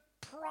into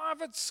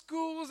private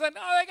schools and,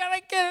 they're going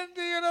to get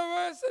into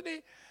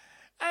university.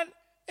 And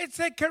it's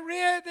their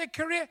career.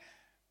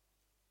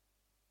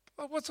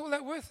 But what's all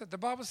that worth it? The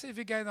Bible says if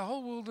you gain the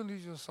whole world and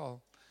lose your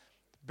soul.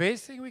 The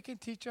best thing we can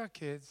teach our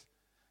kids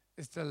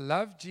is to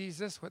love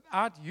Jesus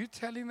without you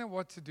telling them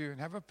what to do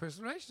and have a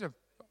personal relationship.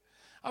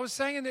 I was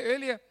saying in the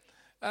earlier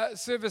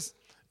service,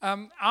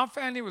 our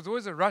family was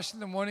always a rush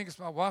in the morning because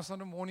my wife's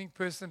not a morning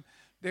person.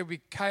 There would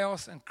be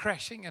chaos and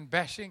crashing and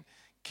bashing.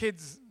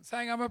 Kids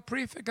saying, I'm a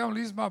prefect, I'm going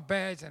to lose my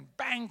badge, and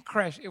bang,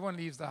 crash, everyone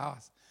leaves the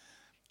house.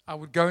 I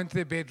would go into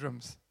their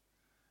bedrooms.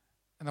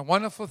 And the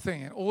wonderful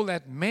thing, and all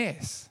that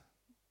mess,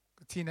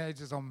 the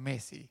teenagers are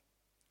messy,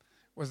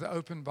 was the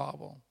open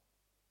Bible.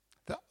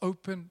 The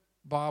open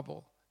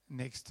Bible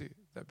next to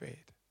the bed.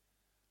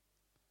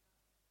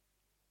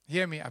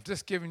 Hear me, I've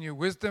just given you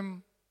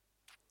wisdom.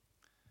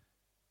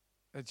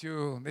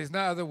 There's no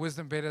other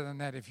wisdom better than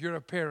that. If you're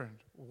a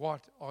parent,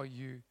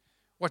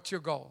 what's your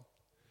goal?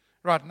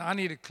 Right, now I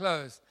need to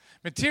close.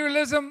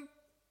 Materialism,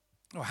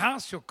 your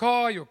house, your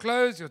car, your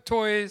clothes, your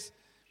toys,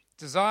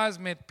 desires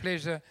met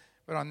pleasure.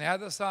 But on the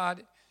other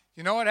side,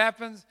 you know what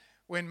happens?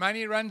 When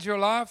money runs your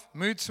life,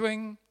 mood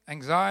swing,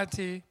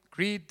 anxiety,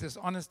 greed,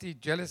 dishonesty,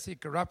 jealousy,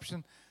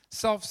 corruption,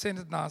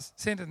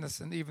 self-centeredness,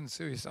 and even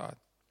suicide.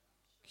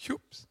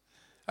 Oops.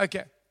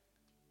 Okay.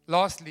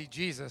 Lastly,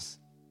 Jesus.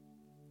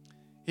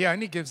 He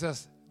only gives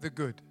us the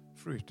good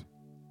fruit.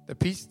 The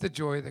peace, the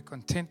joy, the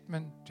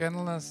contentment,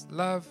 gentleness,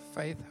 love,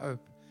 faith,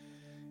 hope.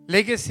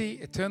 Legacy,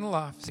 eternal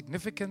life,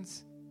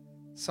 significance,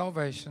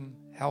 salvation,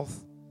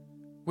 health,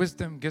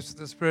 wisdom, gifts of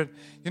the Spirit.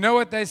 You know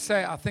what they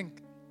say? I think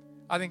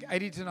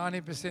 80 to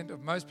 90%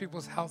 of most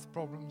people's health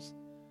problems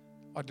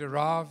are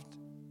derived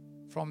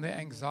from their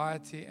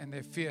anxiety and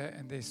their fear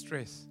and their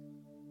stress.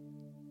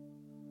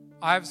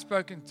 I have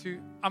spoken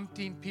to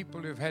umpteen people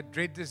who have had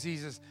dread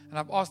diseases, and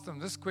I've asked them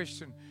this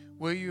question: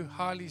 were you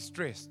highly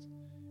stressed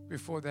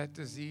before that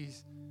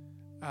disease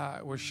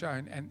was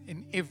shown? And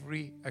in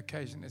every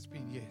occasion it's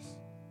been yes.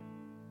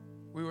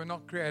 We were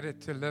not created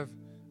to live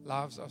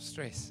lives of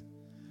stress.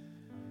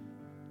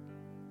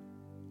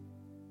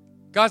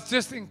 Guys,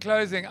 just in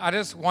closing, I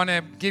just want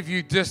to give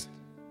you just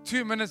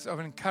 2 minutes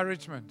of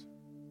encouragement.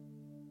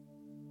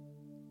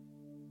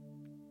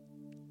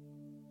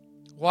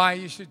 Why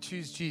you should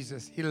choose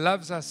Jesus. He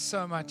loves us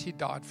so much, He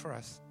died for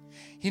us.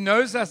 He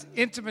knows us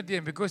intimately,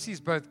 and because He's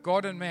both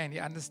God and man, He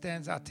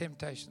understands our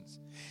temptations.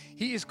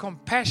 He is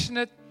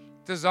compassionate,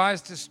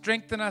 desires to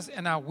strengthen us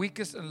in our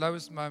weakest and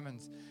lowest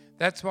moments.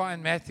 That's why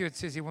in Matthew it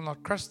says He will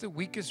not crush the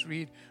weakest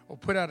reed or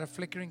put out a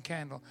flickering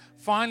candle.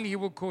 Finally, He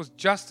will cause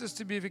justice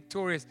to be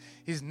victorious.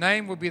 His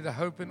name will be the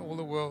hope in all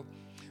the world.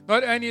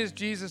 Not only is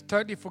Jesus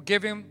totally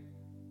forgiving,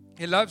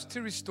 He loves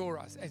to restore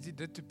us, as He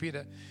did to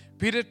Peter.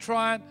 Peter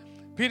tried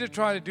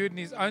to do it in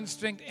his own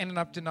strength, ended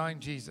up denying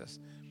Jesus.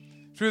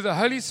 Through the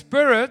Holy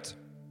Spirit,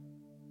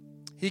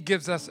 He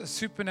gives us a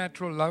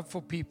supernatural love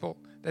for people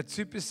that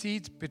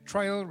supersedes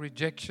betrayal,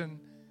 rejection,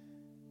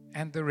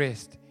 and the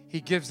rest. He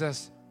gives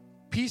us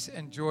peace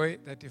and joy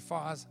that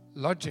defies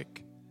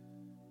logic.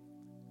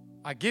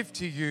 I give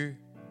to you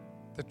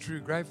the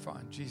true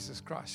grapevine, Jesus Christ.